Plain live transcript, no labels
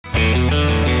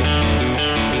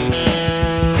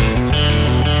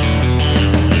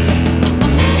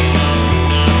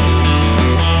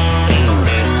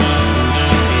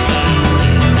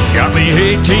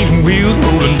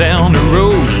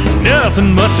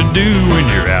to do when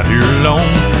you're out here alone.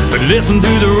 But listen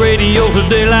to the radio till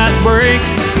daylight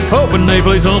breaks, hoping they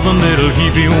play something that'll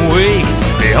keep you awake.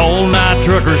 The all-night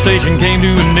trucker station came to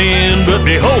an end, but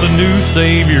behold, a new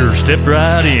savior stepped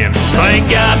right in. Thank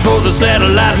God for the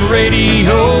satellite and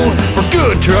radio. For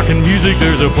good trucking music,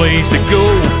 there's a place to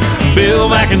go. Bill,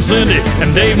 Mac, and Cindy,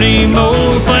 and Dave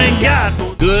Nemo. Thank God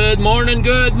for... Good morning,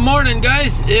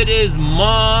 guys. It is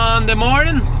Monday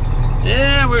morning.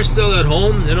 Yeah, we're still at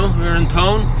home, you know, we're in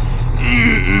town.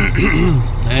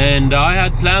 And I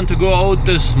had planned to go out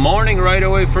this morning right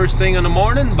away, first thing in the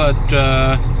morning, but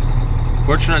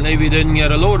fortunately we didn't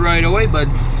get a load right away, but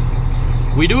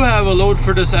we do have a load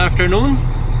for this afternoon.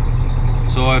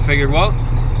 So I figured, well,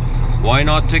 why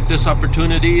not take this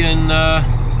opportunity and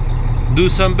do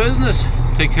some business,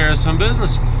 take care of some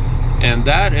business. And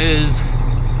that is,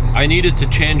 I needed to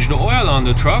change the oil on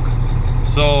the truck.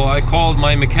 So I called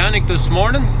my mechanic this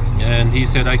morning, and he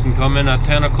said I can come in at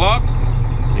 10 o'clock.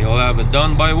 He'll have it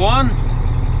done by 1.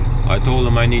 I told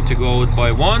him I need to go out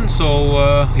by 1,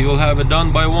 so he will have it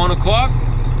done by 1 o'clock.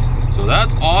 So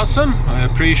that's awesome. I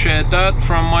appreciate that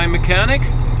from my mechanic,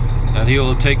 that he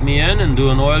will take me in and do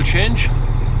an oil change.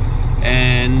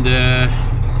 And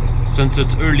since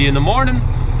it's early in the morning,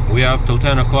 we have till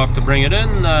 10 o'clock to bring it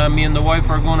in. Me and the wife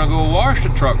are going to go wash the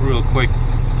truck real quick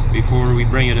before we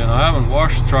bring it in. I haven't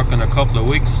washed the truck in a couple of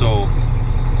weeks, so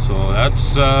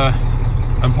that's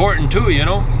important too, you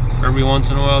know. Every once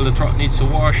in a while the truck needs to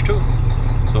wash too.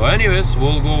 So anyways,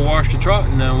 we'll go wash the truck,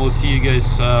 and then we'll see you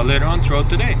guys later on throughout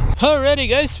the day. Alrighty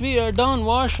guys, we are done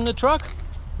washing the truck.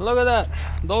 Look at that,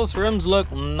 those rims look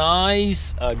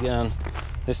nice again.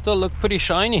 They still look pretty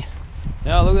shiny.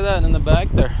 Yeah, look at that in the back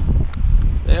there.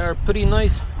 They are pretty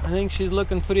nice. I think she's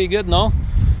looking pretty good now.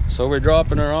 So we're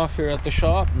dropping her off here at the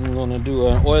shop, and we're going to do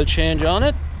an oil change on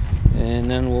it, and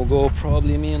then we'll go,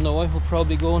 probably me and the wife will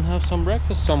probably go and have some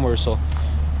breakfast somewhere. So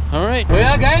all right,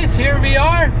 well guys, here we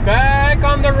are back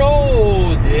on the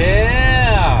road.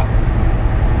 Yeah,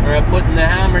 we're putting the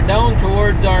hammer down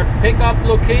towards our pickup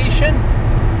location.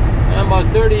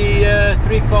 About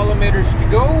 33 kilometers to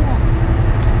go.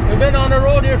 We've been on the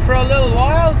road here for a little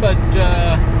while, but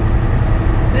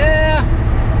yeah,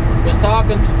 was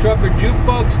talking to Trucker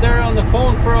Jukebox there on the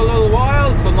phone for a little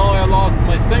while, so now I lost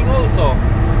my signal, so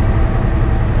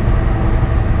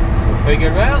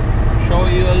figured, well, show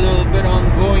you a little bit on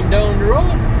going down the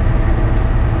road,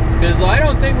 because I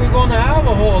don't think we're going to have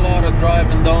a whole lot of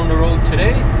driving down the road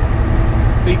today,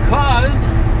 because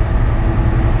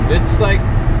it's like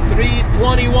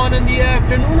 3:21 in the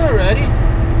afternoon already,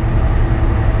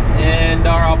 and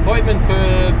our appointment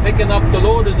for picking up the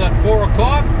load is at 4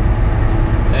 o'clock.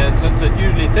 And since it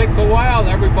usually takes a while,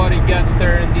 everybody gets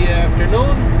there in the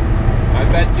afternoon. I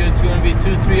bet you it's going to be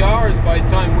 2-3 hours by the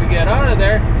time we get out of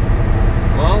there.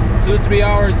 Well, 2-3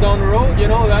 hours down the road, you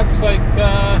know, that's like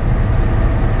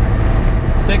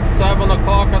 6-7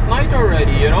 o'clock at night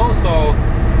already, you know. So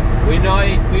we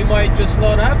might just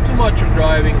not have too much of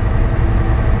driving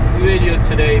video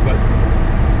today, but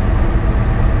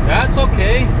that's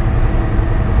okay.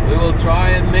 We will try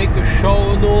and make a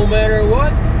show no matter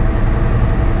what.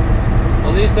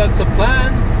 At least that's the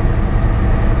plan.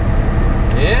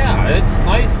 Yeah, it's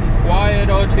nice and quiet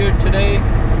out here today.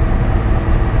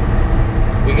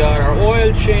 We got our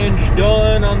oil change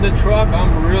done on the truck.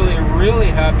 I'm really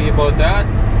happy about that,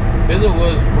 because it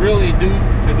was really due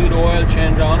to do the oil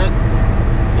change on it.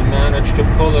 We managed to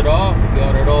pull it off. We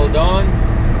got it all done.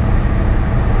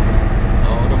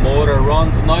 Now the motor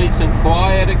runs nice and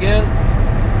quiet again.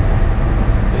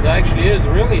 It actually is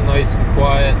really nice and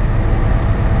quiet.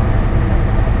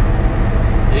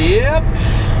 Yep.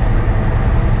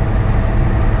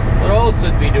 What else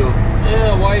did we do?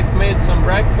 Yeah, wife made some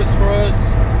breakfast for us.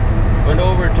 Went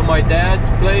over to my dad's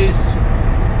place.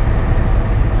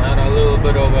 Had a little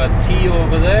bit of a tea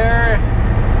over there.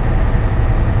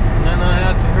 And then I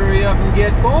had to hurry up and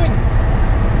get going,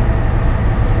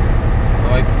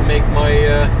 so I can make my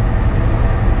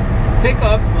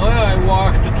pickup. Well, I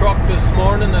washed the truck this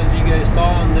morning, as you guys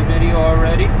saw in the video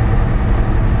already.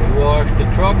 Washed the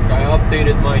truck. I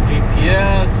updated my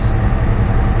GPS.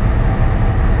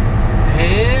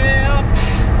 Yep.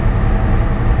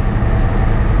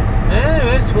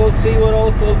 Anyways, we'll see what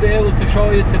else we'll be able to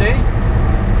show you today.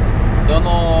 Don't know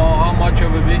how much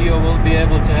of a video we'll be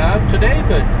able to have today,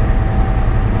 but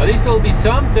at least it'll be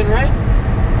something, right?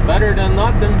 Better than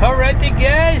nothing. Alrighty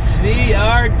guys, we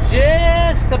are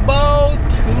just about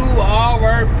to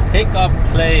our pickup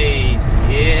place.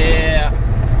 Yeah,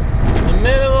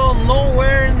 middle of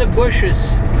nowhere in the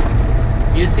bushes.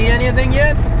 You see anything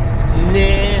yet?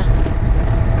 Nah,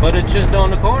 but it's just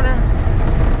down the corner.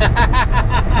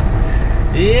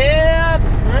 Yeah,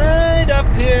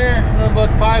 about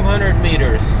 500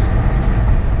 meters.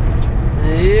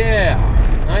 Yeah,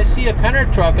 I see a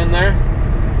Penner truck in there.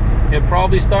 You're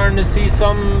probably starting to see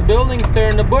some buildings there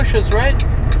in the bushes, right?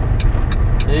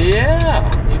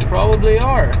 Yeah, you probably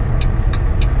are.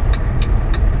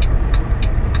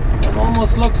 It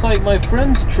almost looks like my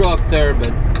friend's truck there,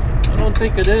 but I don't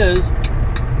think it is.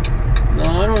 No,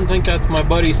 I don't think that's my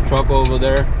buddy's truck over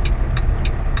there.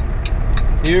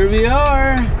 Here we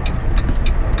are.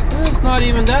 There's not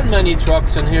even that many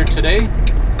trucks in here today.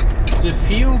 There's a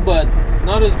few, but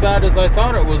not as bad as I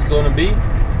thought it was going to be.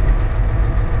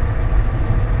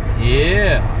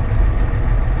 Yeah.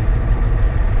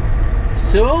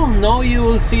 So now you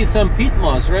will see some peat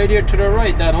moss right here to the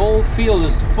right. That whole field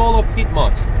is full of peat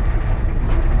moss.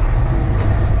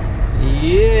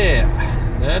 Yeah,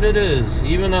 that it is.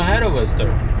 Even ahead of us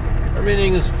there.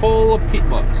 Everything is full of peat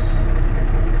moss.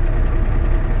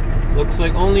 Looks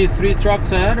like only 3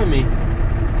 trucks ahead of me.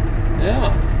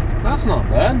 Yeah, that's not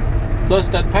bad. Plus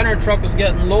that Penner truck is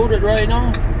getting loaded right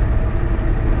now.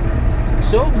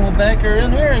 So we'll back her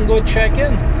in here and go check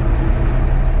in.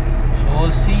 So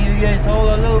we'll see you guys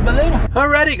all a little bit later.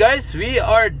 Alrighty guys, we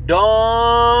are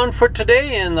done for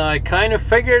today, and I kind of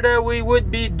figured that we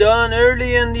would be done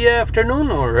early in the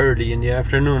afternoon, or early in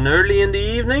the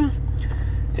evening.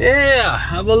 Yeah,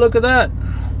 have a look at that.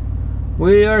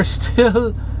 We are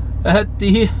still at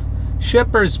the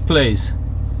shipper's place,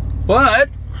 but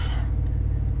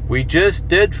we just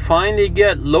did finally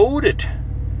get loaded.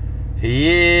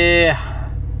 Yeah,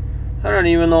 I don't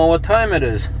even know what time it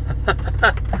is.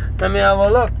 Let me have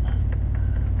a look.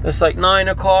 It's like 9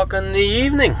 o'clock in the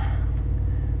evening.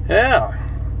 Yeah,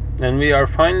 and we are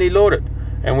finally loaded,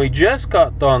 and we just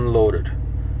got done loaded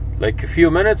like a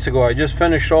few minutes ago. I just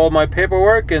finished all my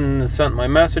paperwork and sent my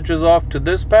messages off to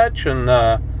dispatch, and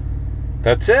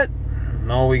that's it.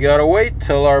 Now we gotta wait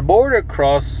till our border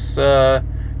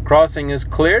crossing is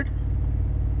cleared,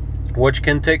 which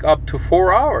can take up to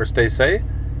 4 hours, they say.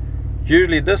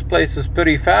 Usually this place is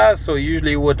pretty fast, so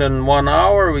usually within 1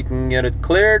 hour we can get it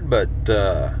cleared, but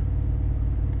I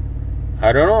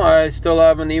don't know. I still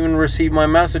haven't even received my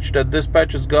message that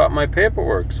dispatch has got my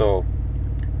paperwork, so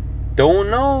don't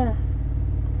know.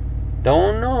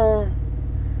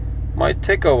 Might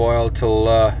take a while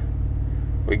till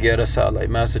we get a satellite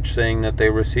message saying that they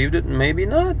received it, and maybe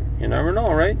not. You never know,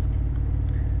 right?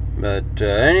 But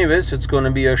anyways, it's going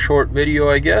to be a short video,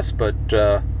 I guess, but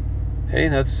hey,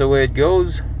 that's the way it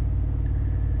goes.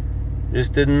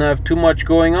 Just didn't have too much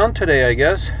going on today, I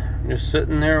guess. Just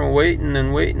sitting there waiting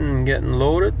and getting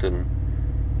loaded, and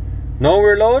now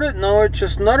we're loaded. Now it's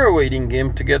just another waiting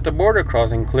game to get the border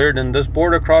crossing cleared, and this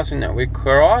border crossing that we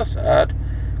cross at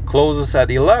closes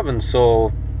at 11,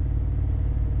 so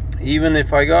even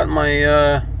if I got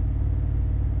my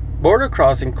border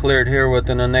crossing cleared here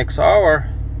within the next hour,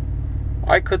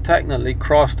 I could technically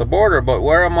cross the border, but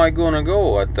where am I going to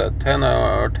go at 10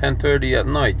 or 10:30 at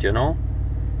night, you know?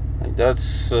 Like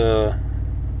that's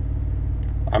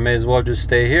I may as well just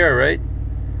stay here, right?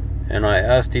 And I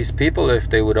asked these people if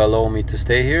they would allow me to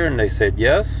stay here, and they said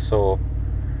yes. So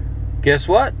guess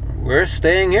what? We're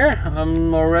staying here.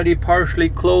 I'm already partially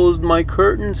closed my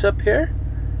curtains up here.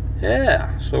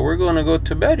 Yeah, so we're going to go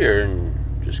to bed here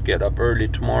and just get up early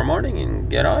tomorrow morning and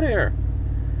get out of here.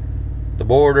 The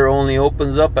border only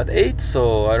opens up at 8,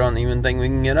 so I don't even think we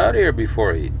can get out of here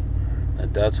before 8.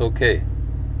 But that's okay.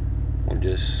 We'll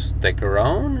just stick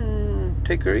around and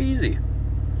take her easy.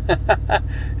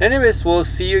 Anyways, we'll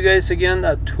see you guys again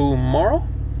tomorrow.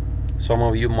 Some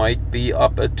of you might be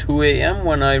up at 2 a.m.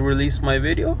 when I release my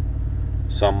video.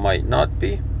 Some might not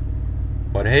be.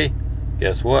 But hey,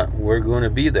 guess what? We're going to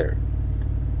be there.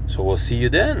 So we'll see you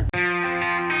then.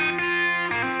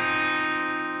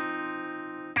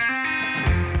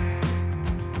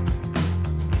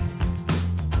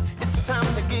 It's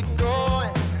time to get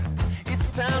going. It's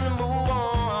time to move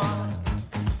on.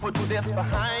 Put this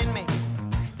behind me.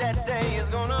 That day is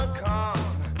gonna come.